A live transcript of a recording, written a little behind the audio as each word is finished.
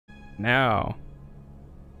Now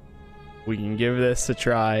we can give this a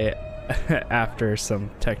try after some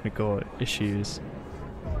technical issues.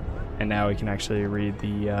 And now we can actually read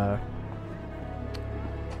the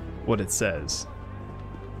what it says.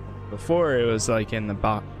 Before it was like in the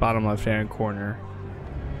bottom left hand corner.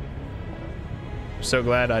 I'm so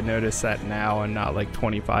glad I noticed that now and not like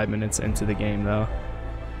 25 minutes into the game though.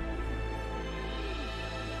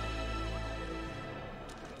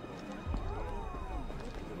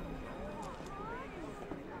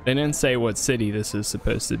 They didn't say what city this is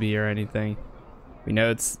supposed to be or anything. We know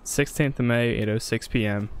it's 16th of May, 8:06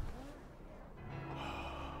 p.m.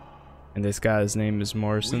 And this guy's name is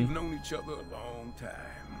Morrison. We've known each other a long time.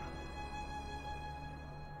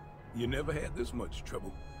 You never had this much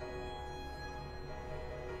trouble.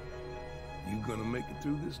 You gonna make it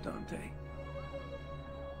through this, Dante?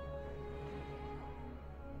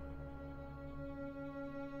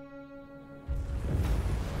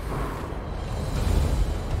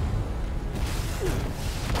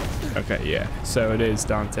 Okay, yeah. So it is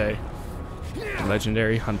Dante,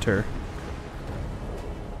 legendary hunter.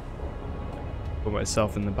 Put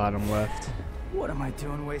myself in the bottom left. What am I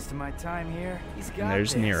doing wasting my time here? He's got And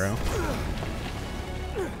there's this. Nero.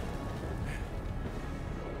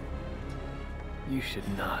 You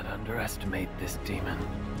should not underestimate this demon.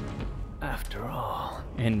 After all,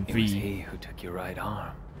 And it was V. he who took your right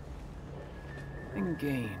arm and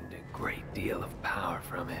gained a great deal of power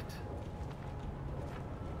from it.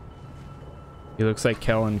 He looks like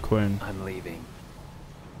Kellen Quinn. I'm leaving.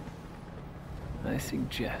 I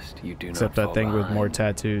suggest you do Except not that fall thing with more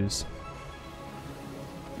behind. tattoos.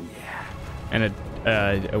 Yeah. And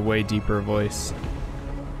a way deeper voice.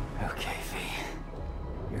 Okay, V.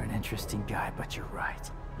 You're an interesting guy, but you're right.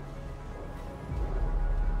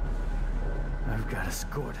 I've got a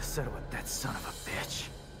score to settle with that son of a bitch.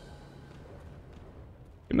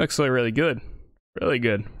 It looks like really good. Really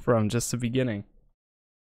good from just the beginning.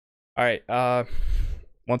 Alright,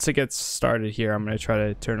 once it gets started here, I'm going to try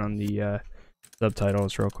to turn on the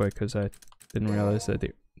subtitles real quick because I didn't realize that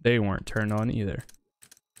they weren't turned on either.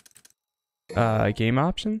 Game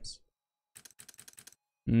options?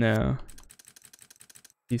 No.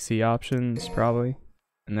 PC options, probably.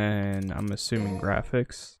 And then I'm assuming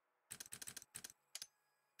graphics.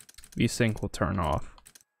 VSync will turn off.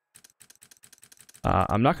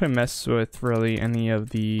 I'm not going to mess with really any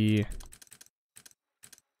of the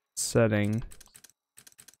setting.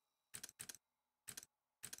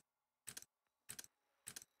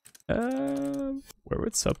 Where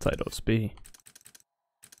would subtitles be?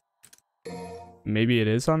 Maybe it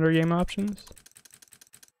is under game options?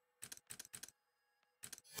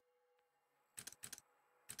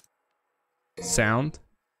 Sound?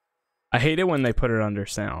 I hate it when they put it under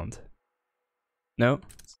sound. Nope,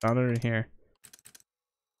 it's not under here.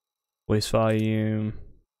 Voice volume.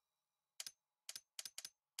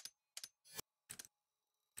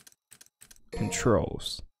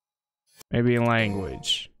 Controls. Maybe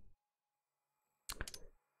language.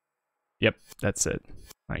 Yep, that's it.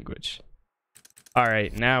 Language.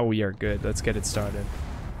 Alright, now we are good. Let's get it started.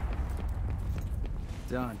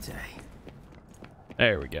 Dante.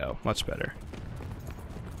 There we go. Much better.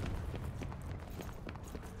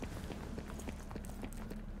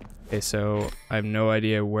 Okay, so I have no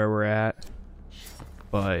idea where we're at,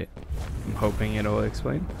 but I'm hoping it'll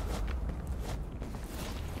explain.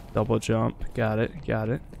 Double jump. Got it. Got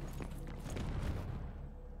it.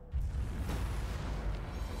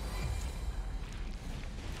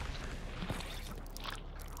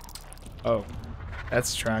 Oh,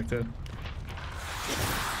 that's attractive.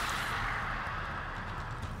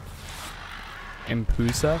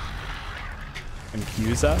 Impusa?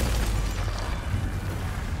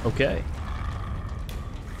 Okay.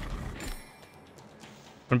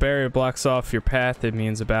 When a barrier blocks off your path, it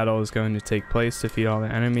means a battle is going to take place. Defeat all the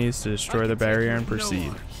enemies to destroy the barrier and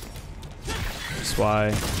proceed. That's why...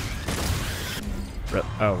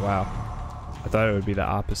 Oh, wow. I thought it would be the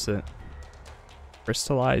opposite.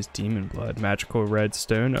 Crystallized Demon Blood. Magical red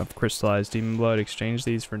stone of crystallized demon blood. Exchange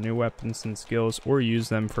these for new weapons and skills or use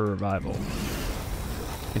them for revival.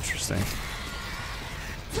 Interesting.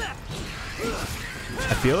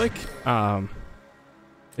 I feel like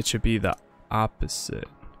it should be the opposite.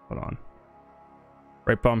 Hold on.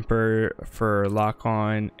 Right bumper for lock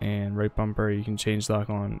on and right bumper you can change lock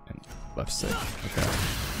on and left stick. Okay.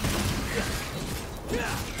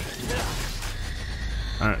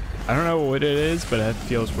 I don't know what it is, but it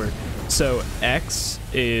feels weird. So X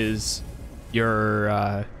is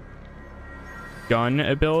your gun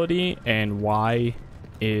ability and Y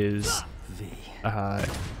is V. I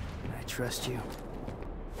trust you.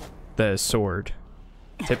 the sword.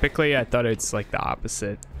 Typically, I thought it's like the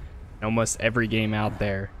opposite. In almost every game out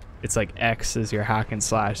there, it's like X is your hack and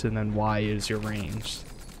slash, and then Y is your ranged.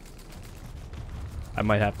 I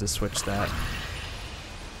might have to switch that.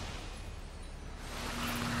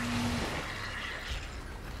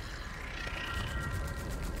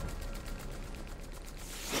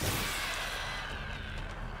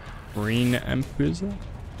 Green Empusa?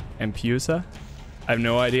 Empusa? I have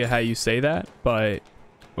no idea how you say that, but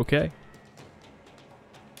okay.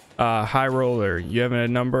 High roller. You have a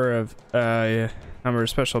number of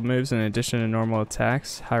special moves in addition to normal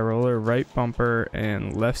attacks. High roller, right bumper,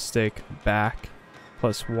 and left stick back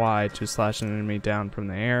plus Y to slash an enemy down from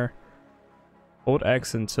the air. Hold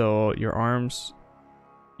X until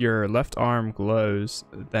your left arm glows,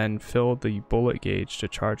 then fill the bullet gauge to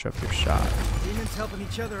charge up your shot. Demons helping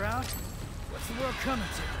each other out? What's the world coming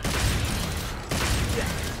to?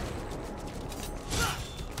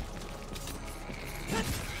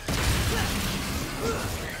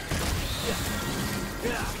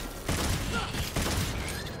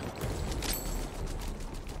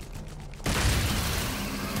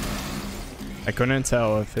 I couldn't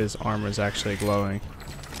tell if his arm was actually glowing.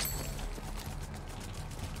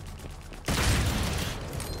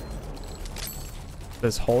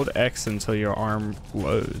 Says hold X until your arm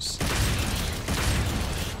glows.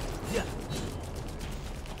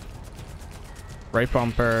 Right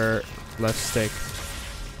bumper, left stick,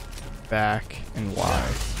 back, and Y.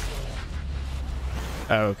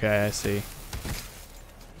 Oh, okay, I see.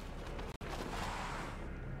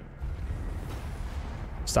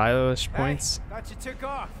 Stylish points. Hey, thought you took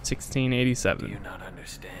off. 1687. Do you not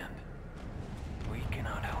understand? We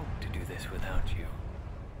cannot hope to do this without you.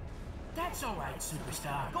 That's all right,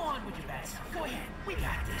 superstar. Go on with your best. Go ahead. We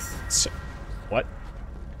got this. What?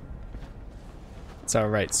 It's all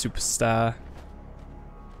right, superstar.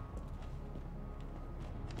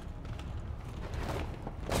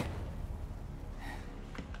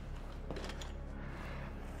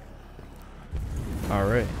 All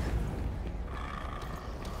right.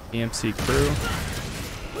 EMC crew.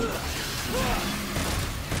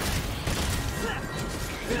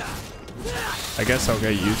 I guess I'll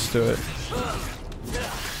get used to it.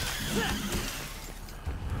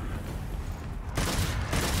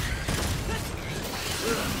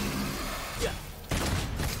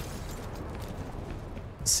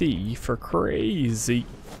 C for crazy.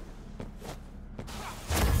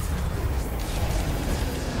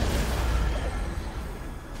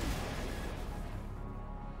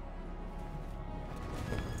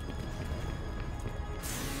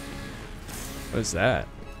 What is that?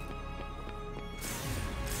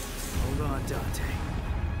 Hold on, Dante.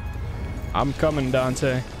 I'm coming,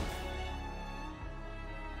 Dante.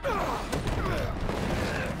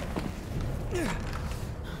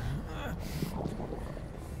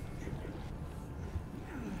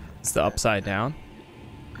 It's the upside down.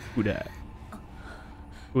 Who dat?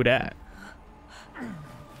 Who dat?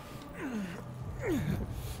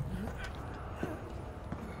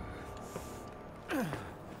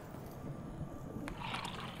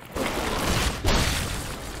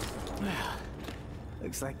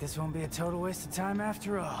 Looks like this won't be a total waste of time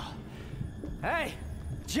after all. Hey,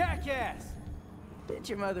 jackass! Did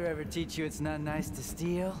your mother ever teach you it's not nice to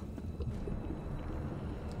steal?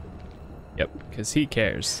 Yep, because he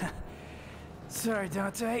cares. Sorry,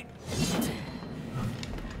 Dante.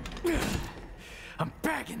 I'm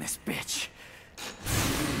bagging this bitch.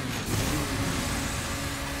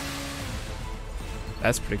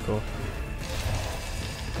 That's pretty cool.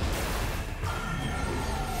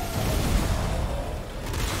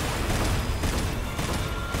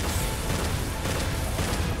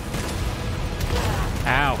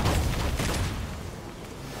 Ow.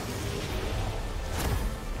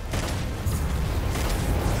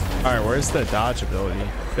 Alright, where's the dodge ability?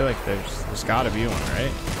 I feel like there's gotta be one,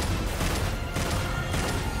 right?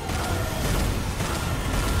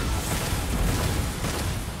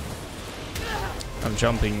 I'm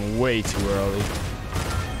jumping way too early.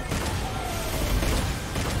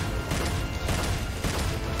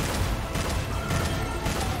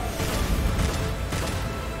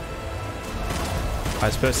 Am I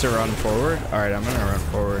supposed to run forward? Alright, I'm gonna run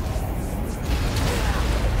forward.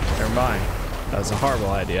 Never mind. That was a horrible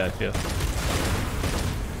idea, I feel.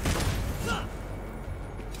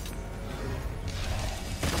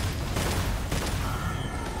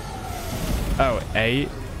 Oh, A?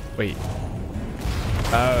 Wait.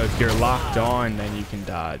 Oh, if you're locked on, then you can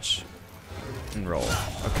dodge and roll.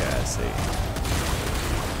 Okay, I see.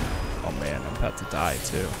 Oh man, I'm about to die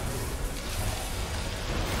too.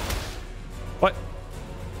 What?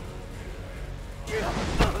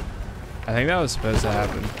 I think that was supposed to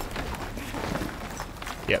happen.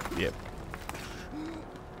 Yep.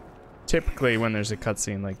 Typically when there's a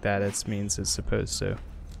cutscene like that, it means it's supposed to.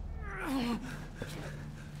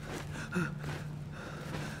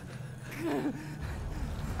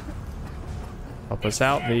 Help us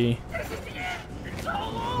out, V. It's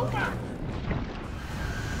all over.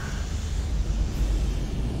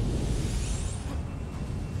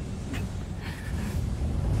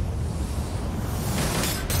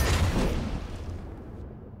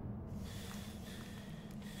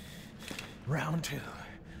 Round 2.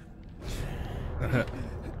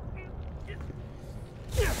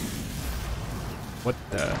 What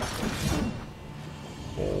the?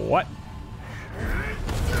 What?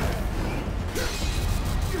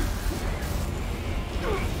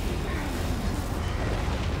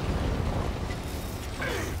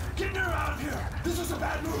 Get Nero out of here! This is a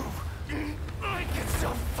bad move! I can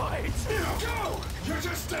still fight! Go! You're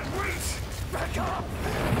just dead weight! Back up!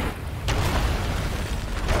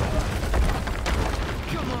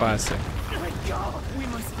 Come on! Classic. Let go! We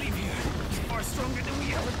must leave here. It's far stronger than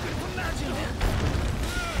we ever could have imagined.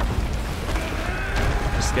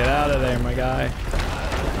 Just get out of there, my guy.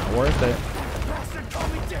 Not worth it. That bastard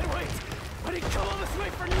called me deadweight, but he come all this way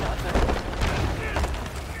for nothing.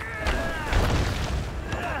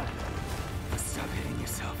 Stop hitting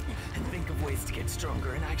yourself and think of ways to get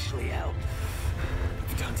stronger and actually help.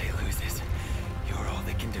 If Dante loses, you're all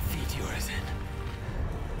that can defeat Urizen.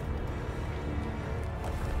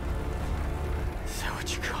 Is that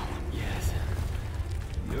what you call him? Yes.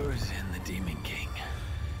 Urizen, the Demon King.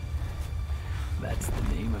 That's the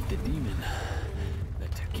name of the demon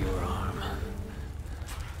that took your arm.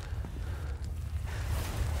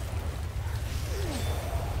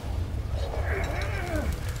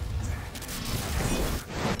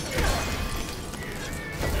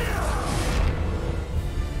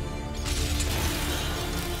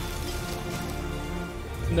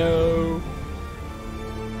 No.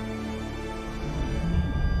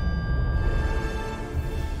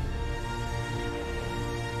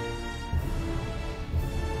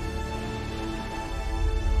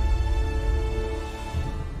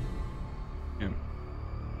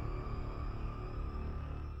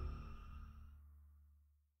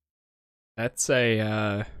 That's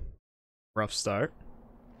a rough start.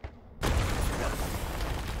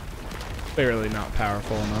 Clearly not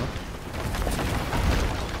powerful enough.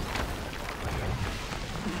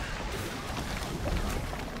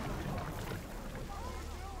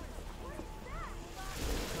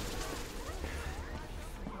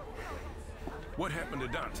 What happened to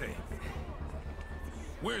Dante?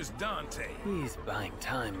 Where's Dante? He's buying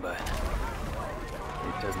time, but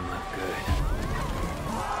it doesn't look good.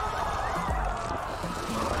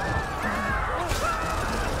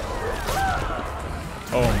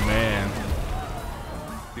 Oh man.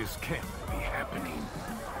 This can't be happening.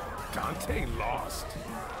 Dante lost.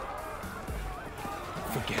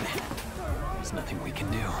 Forget it. There's nothing we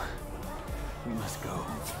can do. We must go.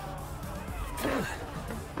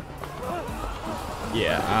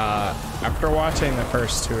 Yeah, after watching the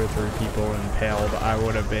first 2 or 3 people impaled, I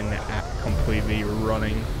would have been completely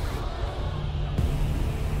running.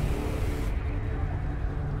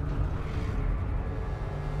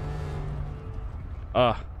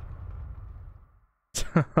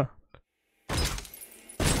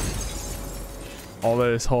 All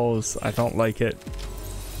those holes, I don't like it.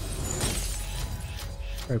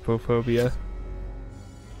 Hypophobia.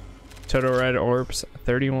 Total red orbs,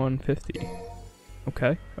 3150.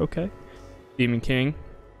 Okay. Demon King.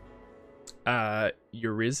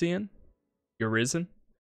 Urizen?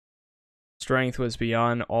 Strength was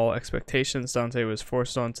beyond all expectations. Dante was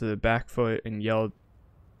forced onto the back foot and yelled,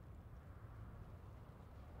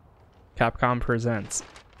 Capcom presents.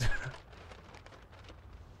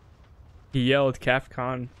 He yelled,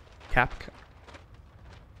 Capcom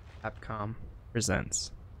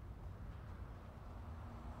presents.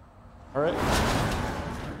 Alright.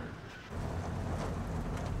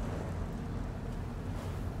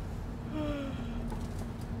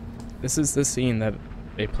 This is the scene that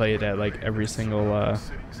they played at like every single like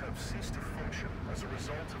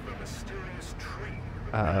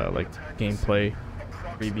gameplay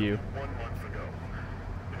review.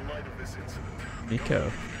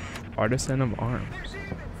 Nico, artisan of arms. I've seen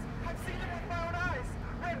it with my own eyes.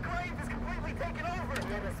 Red Grave is completely taken over.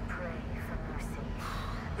 Let us pray for mercy.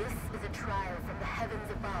 This is a trial from the heavens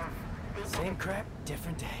above. Same crap,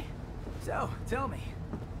 different day. So, tell me,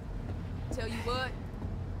 Tell you what,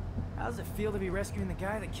 how does it feel to be rescuing the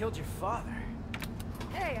guy that killed your father?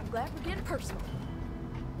 hey, I'm glad we're getting personal.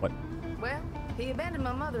 What? Well, he abandoned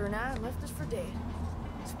my mother and I and left us for dead.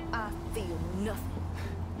 I feel nothing.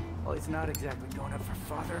 Well, he's not exactly going up for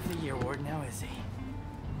Father of the Year award now, is he?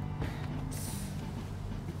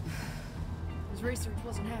 His research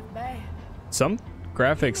wasn't half bad. Some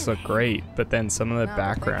graphics look great, but then some of the No, thank you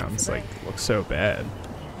backgrounds for like that. look so bad.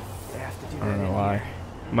 They have to do I don't that know in why. here.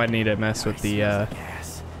 Might need to mess with the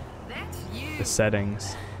Gas. That's you. the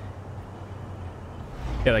settings.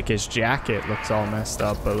 Yeah, like his jacket looks all messed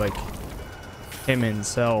up, but like him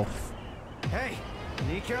himself. Hey,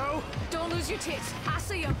 Nico. Don't lose your tits. I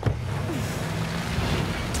see him.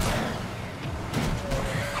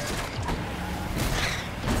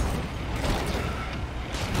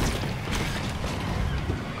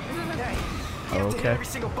 Hey, you have to hit Okay. every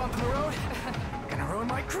single bump in the road. Gonna ruin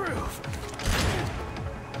my groove.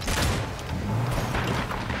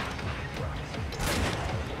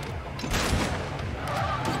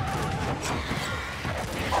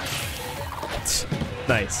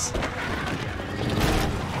 Nice.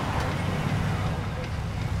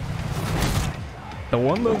 The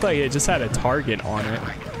one looked like it just had a target on it.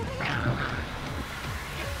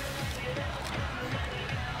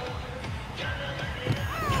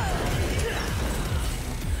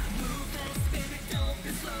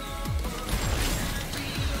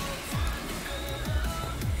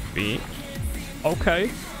 Beat.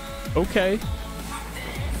 Okay. Okay.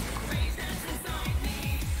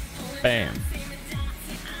 Bam.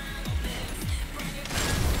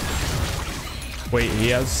 Wait, he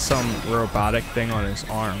has some robotic thing on his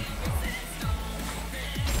arm.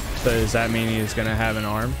 So does that mean he's gonna have an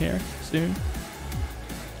arm here soon?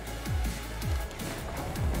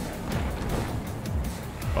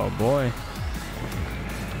 Oh boy.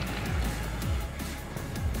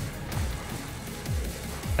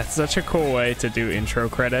 That's such a cool way to do intro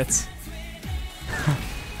credits.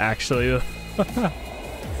 Actually.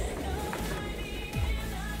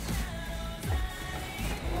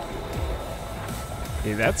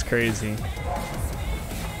 Dude, that's crazy.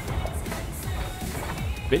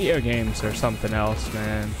 Video games are something else,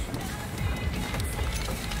 man.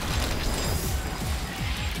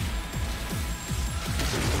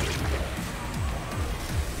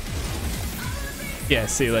 Yeah,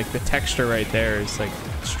 see, like the texture right there is like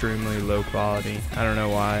extremely low quality. I don't know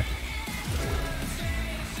why.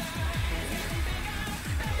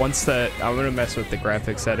 Once that, I'm gonna mess with the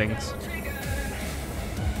graphic settings.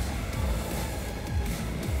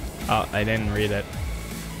 Oh, I didn't read it.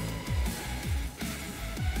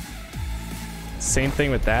 Same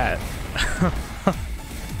thing with that.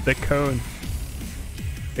 The cone.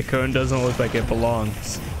 The cone doesn't look like it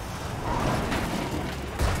belongs.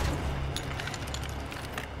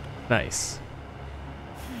 Nice.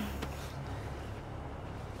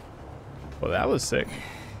 Well, that was sick.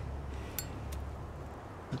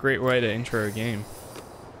 A great way to intro a game.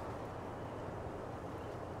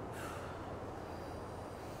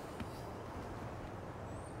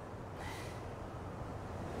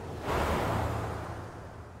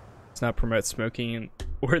 Let's not promote smoking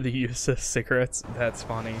or the use of cigarettes. That's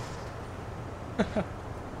funny.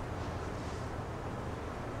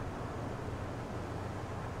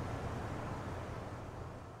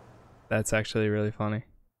 That's actually really funny.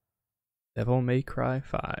 Devil May Cry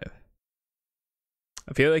 5.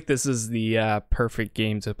 I feel like this is the perfect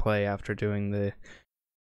game to play after doing the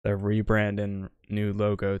rebrand and new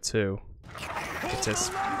logo too. It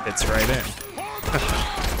just fits right in.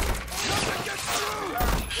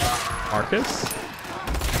 Marcus?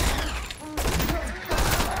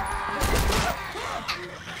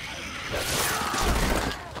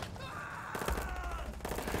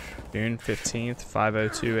 June 15th,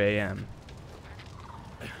 5:02 a.m.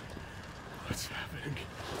 What's happening?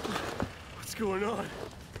 What's going on?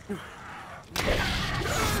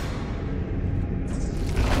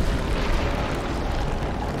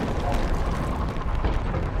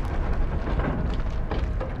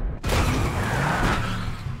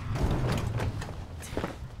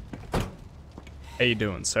 How you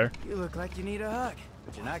doing, sir? You look like you need a hug,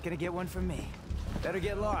 but you're not gonna get one from me. Better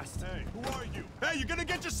get lost. Hey, who are you? Hey, you're gonna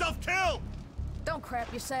get yourself killed! Don't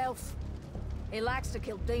crap yourself. He likes to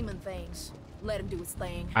kill demon things. Let him do his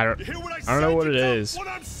thing. I don't You hear what I know said? what You it dumb is.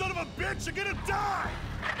 one-armed son of a bitch, you're gonna die!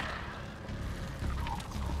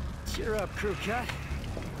 Cheer up, crew cut.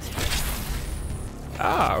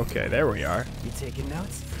 Ah, okay, there we are. You taking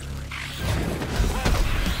notes?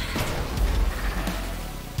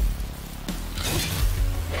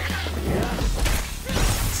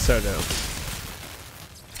 So dope.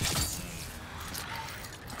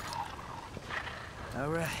 All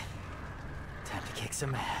right. Time to kick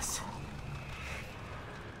some ass.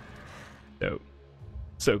 Dope.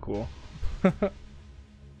 So cool.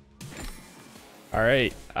 All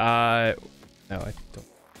right. No, I don't.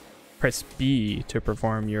 Press B to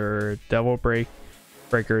perform your Devil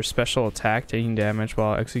Breaker special attack. Taking damage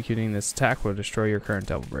while executing this attack will destroy your current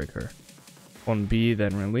Devil Breaker. On B,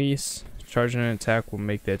 then release. Charging an attack will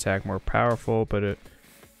make the attack more powerful, but a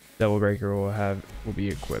Devil Breaker will be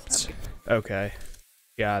equipped. Okay,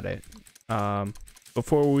 got it.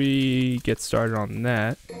 Before we get started on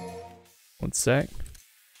that, one sec.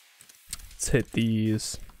 Let's hit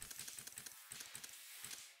these.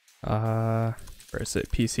 Where is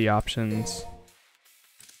it? PC options,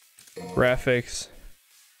 graphics.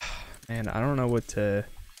 Man, I don't know what to.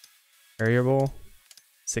 Variable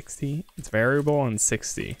 60. It's variable on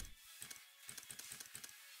 60.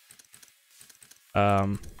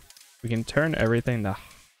 We can turn everything to.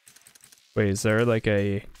 Wait, is there like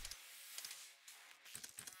a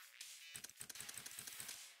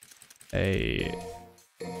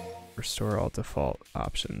restore all default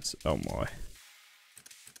options? Oh boy.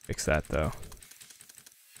 Fix that though.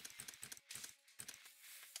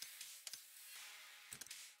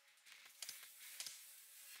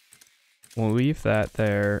 We'll leave that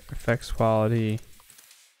there. Effects quality.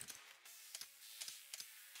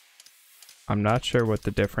 I'm not sure what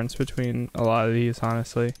the difference between a lot of these,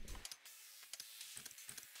 honestly.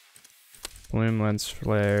 Bloom lens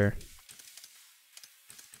flare.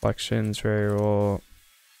 Reflections variable.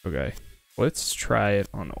 Okay, let's try it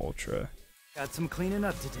on ultra. Got some cleaning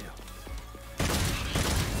up to do.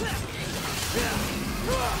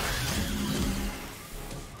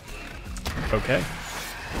 Okay.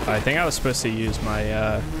 I think I was supposed to use my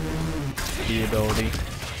E ability.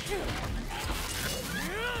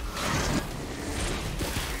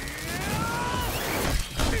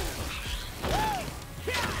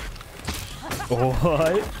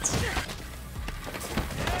 What?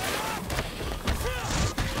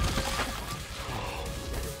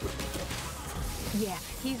 Yeah,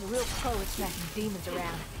 he's a real pro at smacking demons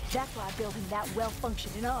around. That's why I built him that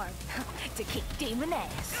well-functioning arm. To kick demon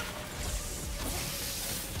ass.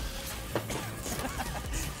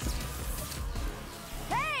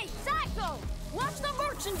 Hey, Psycho! Watch the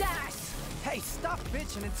merchandise! Hey, stop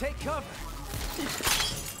bitching and take cover.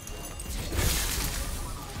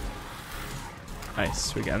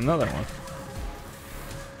 Nice, we got another one.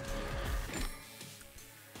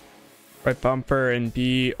 Right bumper and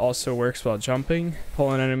B also works while jumping.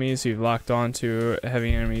 Pulling enemies you've locked onto.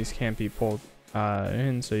 Heavy enemies can't be pulled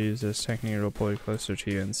in, so use this technique to pull you closer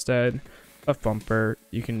to you instead. Left bumper,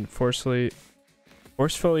 you can forcefully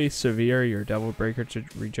severe your Devil Breaker to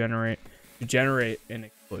generate an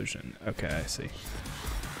explosion. Okay, I see.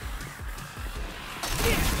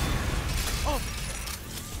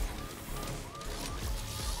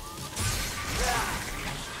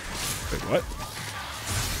 Wait, what?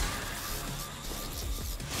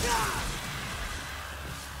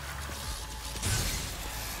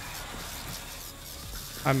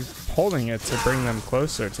 I'm holding it to bring them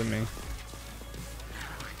closer to me.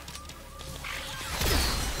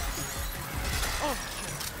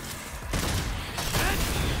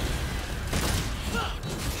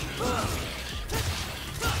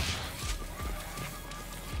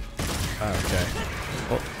 Okay.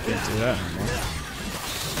 Oh, can't do that anymore.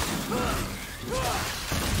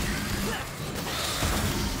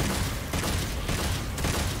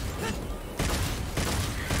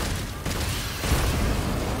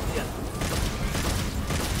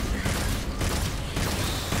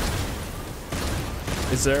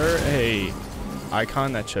 Is there a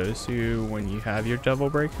icon that shows you when you have your Devil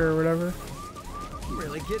Breaker or whatever? I'm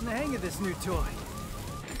really getting the hang of this new toy.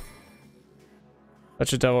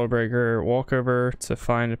 Touch a Devil Breaker, walk over to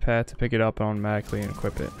find a path to pick it up and automatically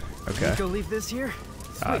equip it. Okay. Go leave this here.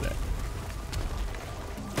 Got it.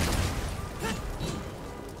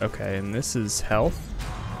 Okay, and this is health.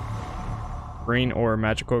 Green or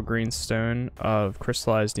magical green stone of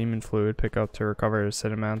crystallized demon fluid. Pick up to recover a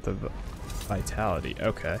set amount of vitality.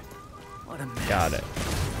 Okay. What a mess. Got it.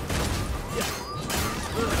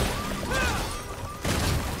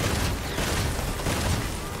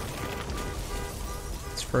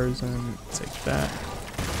 It's frozen. Take that.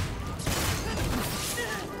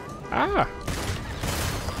 Ah!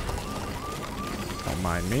 Don't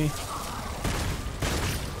mind me.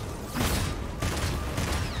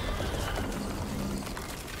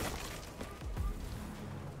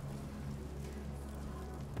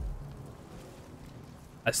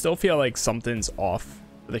 I still feel like something's off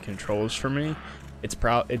with the controls for me. It's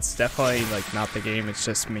definitely like not the game, it's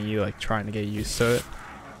just me like trying to get used to it.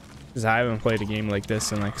 Because I haven't played a game like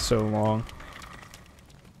this in like so long.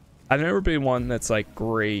 I've never been one that's like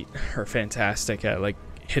great or fantastic at like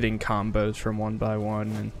hitting combos from one by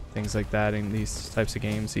one and things like that in these types of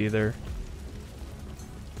games either.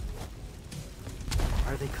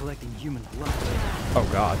 Are they collecting human blood? Oh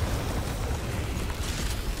god.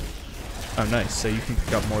 Oh nice, so you can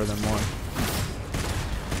pick up more than one.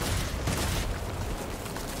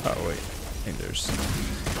 Oh wait, I think there's...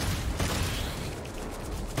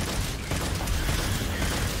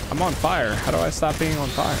 I'm on fire. How do I stop being on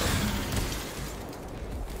fire?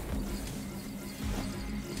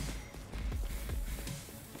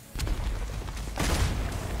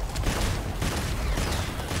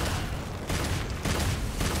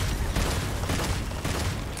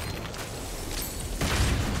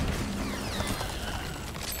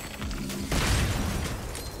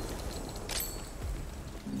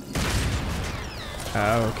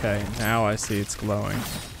 Oh, okay, now I see it's glowing.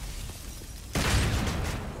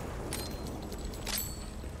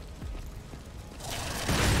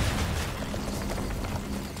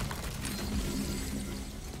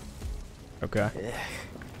 Okay.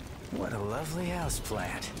 What a lovely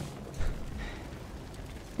houseplant.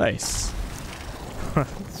 Nice.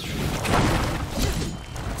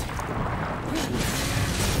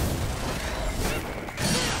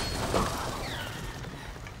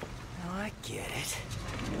 I get it.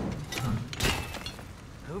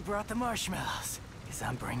 Who brought the marshmallows? Because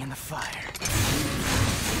I'm bringing the fire.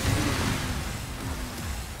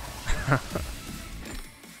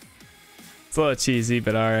 It's a little cheesy,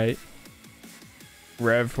 but alright.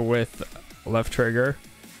 Rev with left trigger.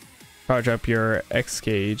 Charge up your X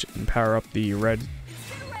gauge and power up the red.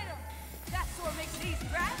 That sword makes it easy,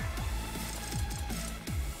 right?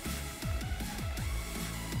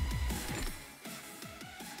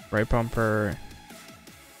 Right bumper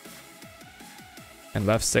and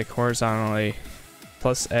left stick horizontally.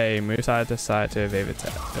 Plus A, move side to side to evade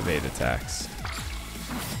attacks.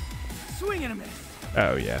 Swing and a miss.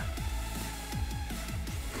 Oh yeah.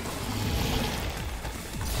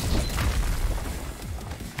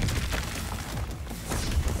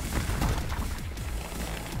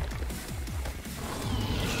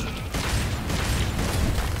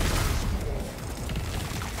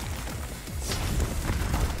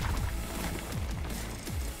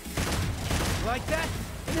 Like that?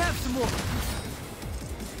 And have some more.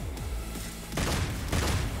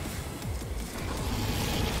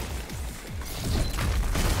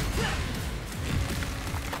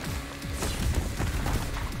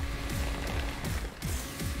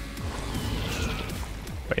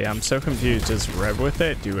 But yeah, I'm so confused. Does rev with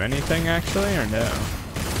it do anything actually, or no?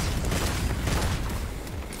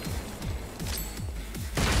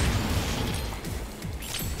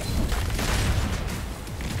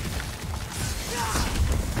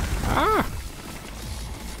 Ah!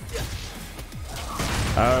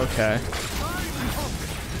 Okay.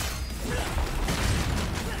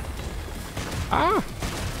 Ah!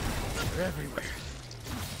 They're everywhere.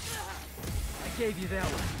 I gave you that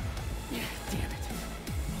one. Yeah, damn it.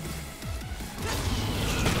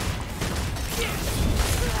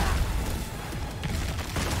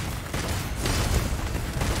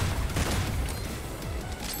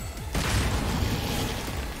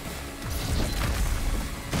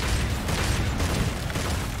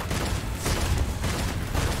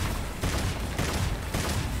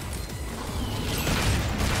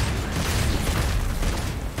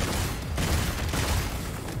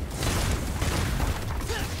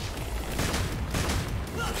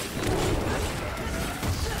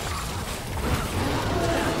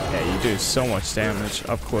 Do so much damage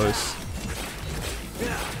up close.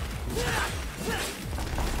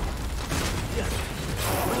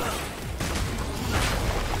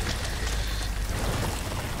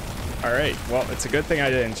 Alright, well, it's a good thing I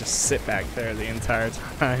didn't just sit back there the entire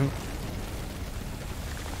time.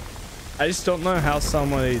 I just don't know how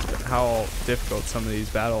how difficult some of these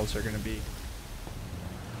battles are gonna be.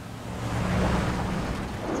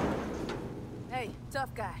 Hey,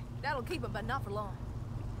 tough guy. That'll keep him, but not for long.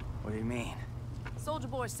 What do you mean? Soldier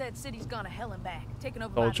Boy said city's gone to hell and back, taken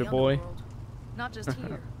over Soldier by the Boy? underworld. Not just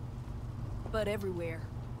here, but everywhere.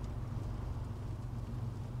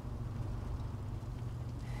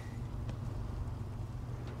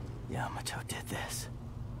 Yamato did this.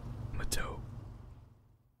 Yamato.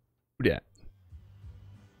 Who that?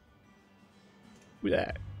 Who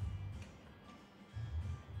that?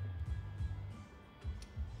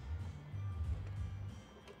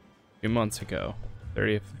 A few months ago.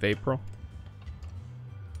 30th of April.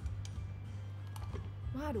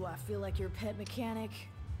 Why do I feel like your pet mechanic?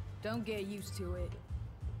 Don't get used to it.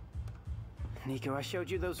 Nico, I showed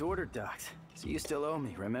you those order docs, so you still owe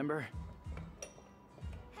me, remember?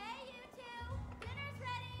 Hey, you two! Dinner's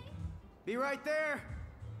ready! Be right there!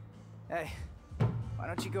 Hey, Why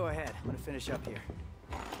don't you go ahead? I'm gonna finish up here.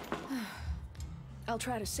 I'll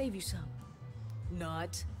try to save you some.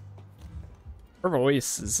 Not. Her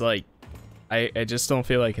voice is like, I just don't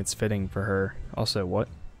feel like it's fitting for her. Also, what?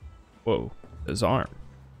 Whoa, his arm.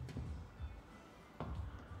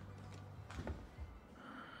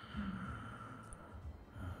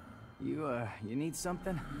 You need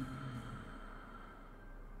something?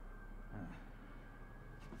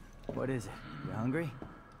 What is it? You hungry?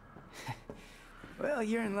 Well,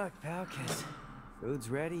 you're in luck, pal, 'cause food's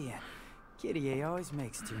ready and Kitty A always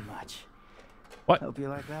makes too much. What? Hope you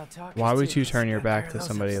like loud talkers Why would too, you 'cause turn your got a pair back of to those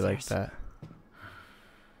somebody like upstairs. that?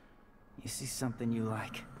 You see something you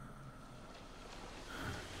like?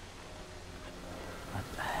 What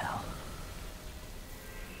the hell?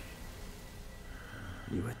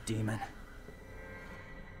 You a demon?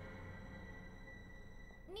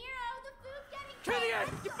 Nero, the food's getting Kitty,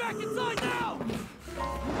 get back inside now!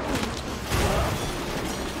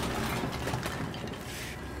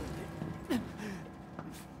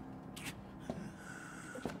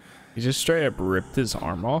 He just straight up ripped his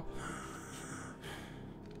arm off.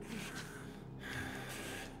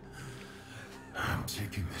 I'm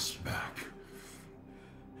taking this back.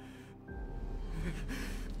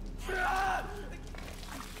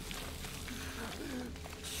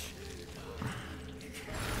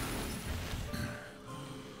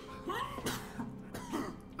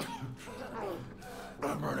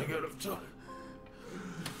 I'm running out of time.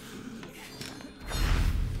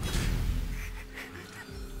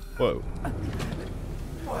 Whoa.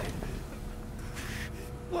 What?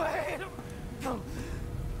 Wait!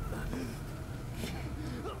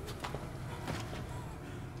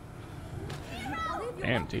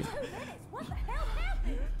 Damn, dude. What the hell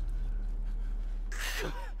happened?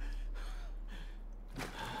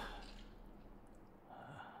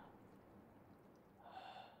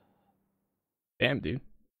 Damn, dude.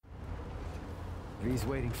 He's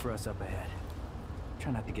waiting for us up ahead.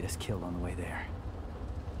 Try not to get us killed on the way there.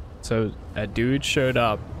 So a dude showed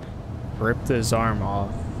up, ripped his arm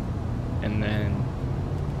off, and then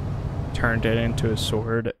turned it into a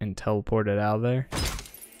sword and teleported out of there.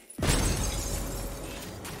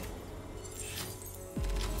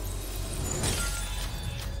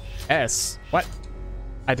 S. What?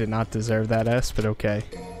 I did not deserve that S, but okay.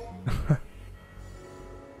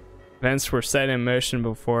 Events were set in motion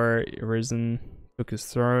before Urizen took his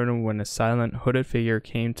throne when a silent hooded figure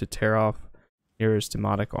came to tear off Nero's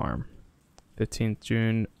demonic arm. 15th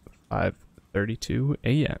June, 5:32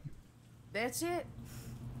 a.m. That's it.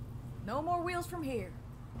 No more wheels from here.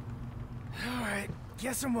 Alright,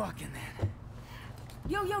 guess I'm walking then.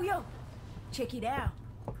 Yo, yo, yo. Check it out.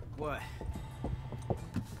 What?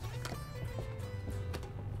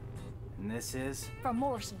 And this is? From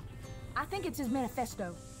Morrison. I think it's his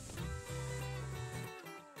manifesto.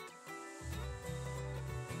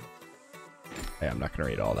 Hey, I'm not gonna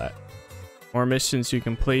read all that. More missions you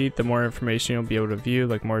complete, the more information you'll be able to view,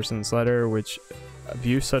 like Morrison's letter, which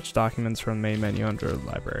view such documents from the main menu under the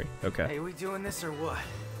library. Okay. Hey, we doing this or what?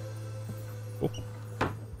 Cool.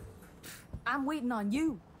 I'm waiting on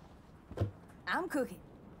you. I'm cooking.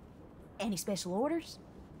 Any special orders?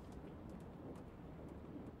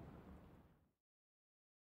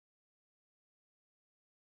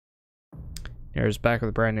 Here's back with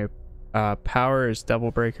a brand new power is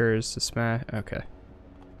double breakers to smash. Okay.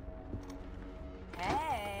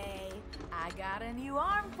 Hey, I got a new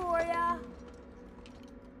arm for ya.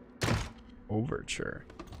 Overture.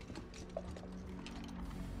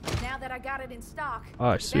 Now that I got it in stock,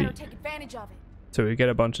 Oh, you sweet. better take advantage of it. So we get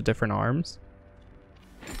a bunch of different arms.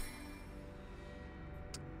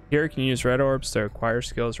 Here you can use red orbs to acquire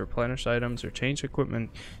skills, replenish items, or change equipment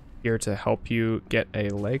here to help you get a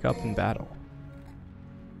leg up in battle.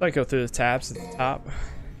 So I go through the tabs at the top.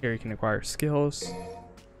 Here you can acquire skills.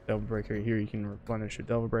 Devil Breaker, here you can replenish your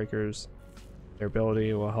Devil Breakers. Their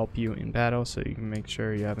ability will help you in battle so you can make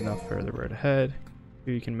sure you have enough for the road ahead.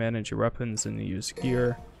 Here you can manage your weapons and use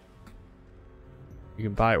gear. You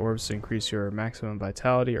can buy orbs to increase your maximum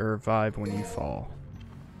vitality or revive when you fall.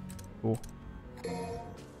 Cool.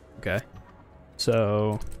 Okay.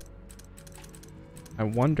 So I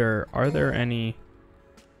wonder, are there any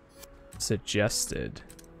suggested?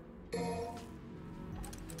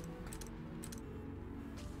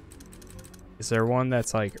 Is there one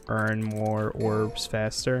that's like earn more orbs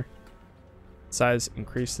faster? Size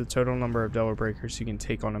increase the total number of Devil Breakers you can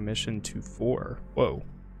take on a mission to 4. Whoa.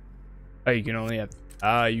 Oh, you can only have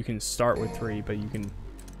you can start with 3, but you can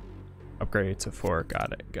upgrade it to 4.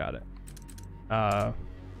 Got it, got it. Devil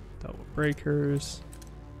Breakers.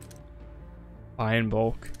 Buy in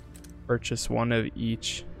bulk. Purchase one of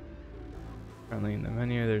each Currently in the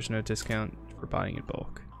menu, there's no discount for buying in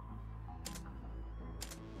bulk.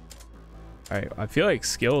 Alright, I feel like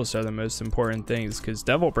skills are the most important things, because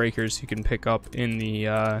devil breakers you can pick up in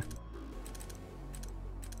the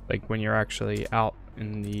like when you're actually out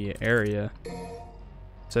in the area.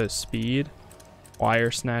 So speed, wire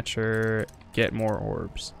snatcher, get more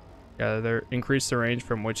orbs. Increase the range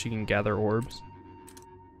from which you can gather orbs.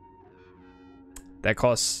 That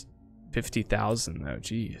costs 50,000 though,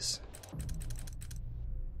 jeez.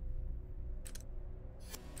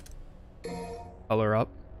 Color up.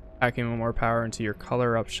 Packing more power into your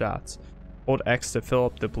color up shots. Hold X to fill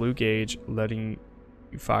up the blue gauge, letting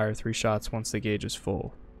you fire 3 shots once the gauge is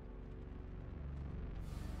full.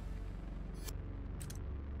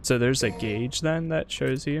 So there's a gauge then that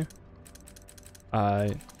shows you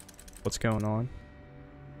what's going on.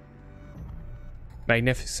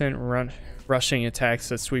 Magnificent rushing attacks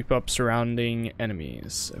that sweep up surrounding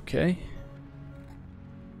enemies. Okay.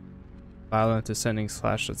 Violent descending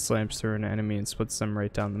slash that slams through an enemy and splits them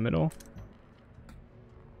right down the middle.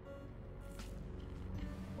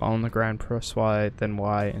 While on the ground, press Y, then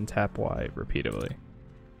Y, and tap Y repeatedly.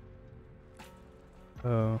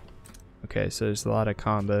 Oh. Okay, so there's a lot of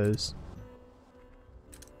combos.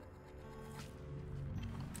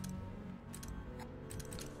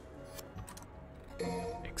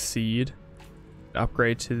 Exceed.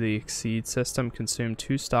 Upgrade to the Exceed system. Consume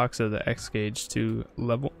 2 stocks of the X gauge to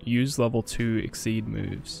use level 2 Exceed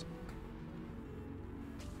moves.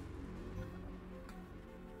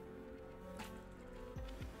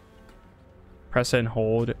 Press and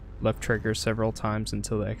hold left trigger several times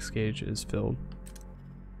until the X gauge is filled.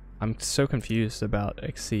 I'm so confused about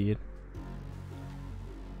Exceed.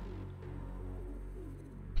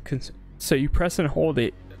 So you press and hold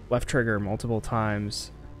it left trigger multiple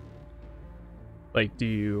times. Like, do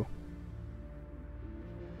you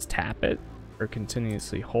just tap it or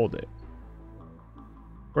continuously hold it?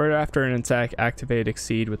 Right after an attack, activate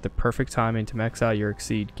Exceed with the perfect timing to max out your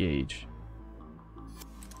Exceed gauge.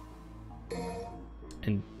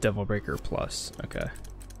 And Devil Breaker Plus. Okay.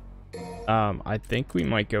 I think we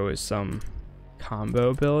might go with some combo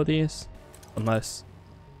abilities. Unless...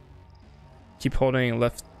 Keep holding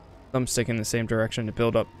left thumbstick in the same direction to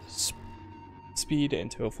build up speed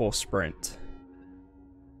into a full sprint.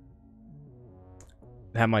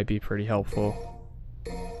 That might be pretty helpful.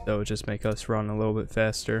 That would just make us run a little bit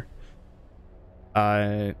faster.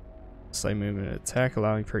 Slight movement attack,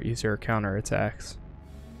 allowing for easier counter attacks.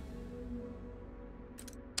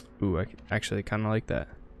 Ooh, I actually kind of like that.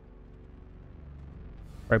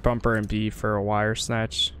 Right bumper and B for a wire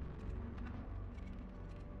snatch.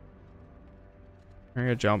 I'm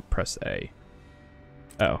gonna jump, press A.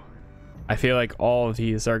 Oh. I feel like all of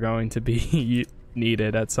these are going to be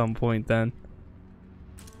needed at some point then.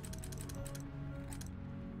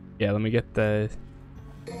 Yeah, let me get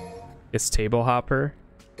it's table hopper.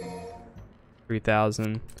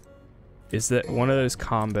 3,000. Is that one of those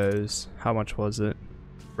combos? How much was it?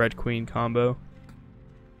 Red Queen combo.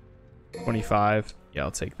 25. Yeah,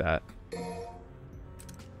 I'll take that.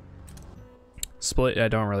 Split, I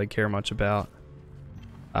don't really care much about.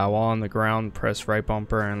 While on the ground, press right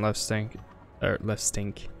bumper and left stick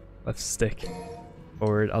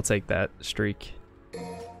forward. I'll take that. Streak.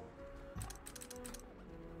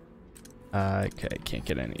 Okay, can't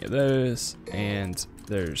get any of those, and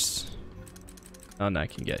there's none I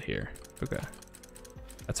can get here. Okay,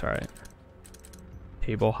 that's all right.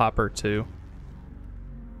 Table hopper 2.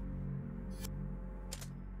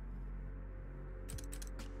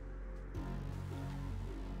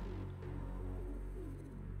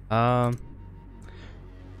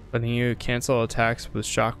 Letting you cancel attacks with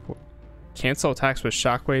shockwaves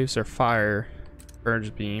or fire.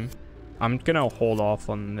 Urge beam. I'm gonna hold off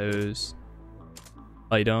on those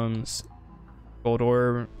items. Gold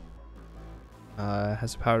orb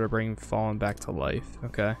has the power to bring fallen back to life.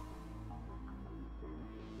 Okay.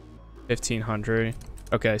 1500.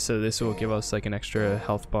 Okay, so this will give us like an extra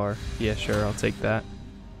health bar. Yeah, sure, I'll take that.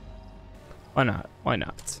 Why not? Why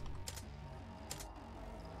not?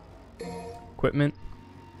 Equipment.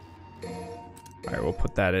 Alright, we'll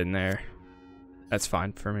put that in there. That's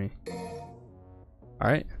fine for me.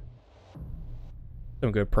 Alright.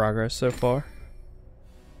 Some good progress so far.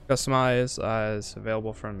 Customize is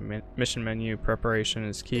available from mission menu. Preparation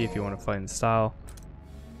is key if you want to fight in style.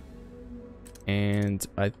 And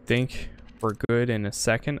I think we're good in a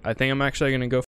second. I think I'm actually going to go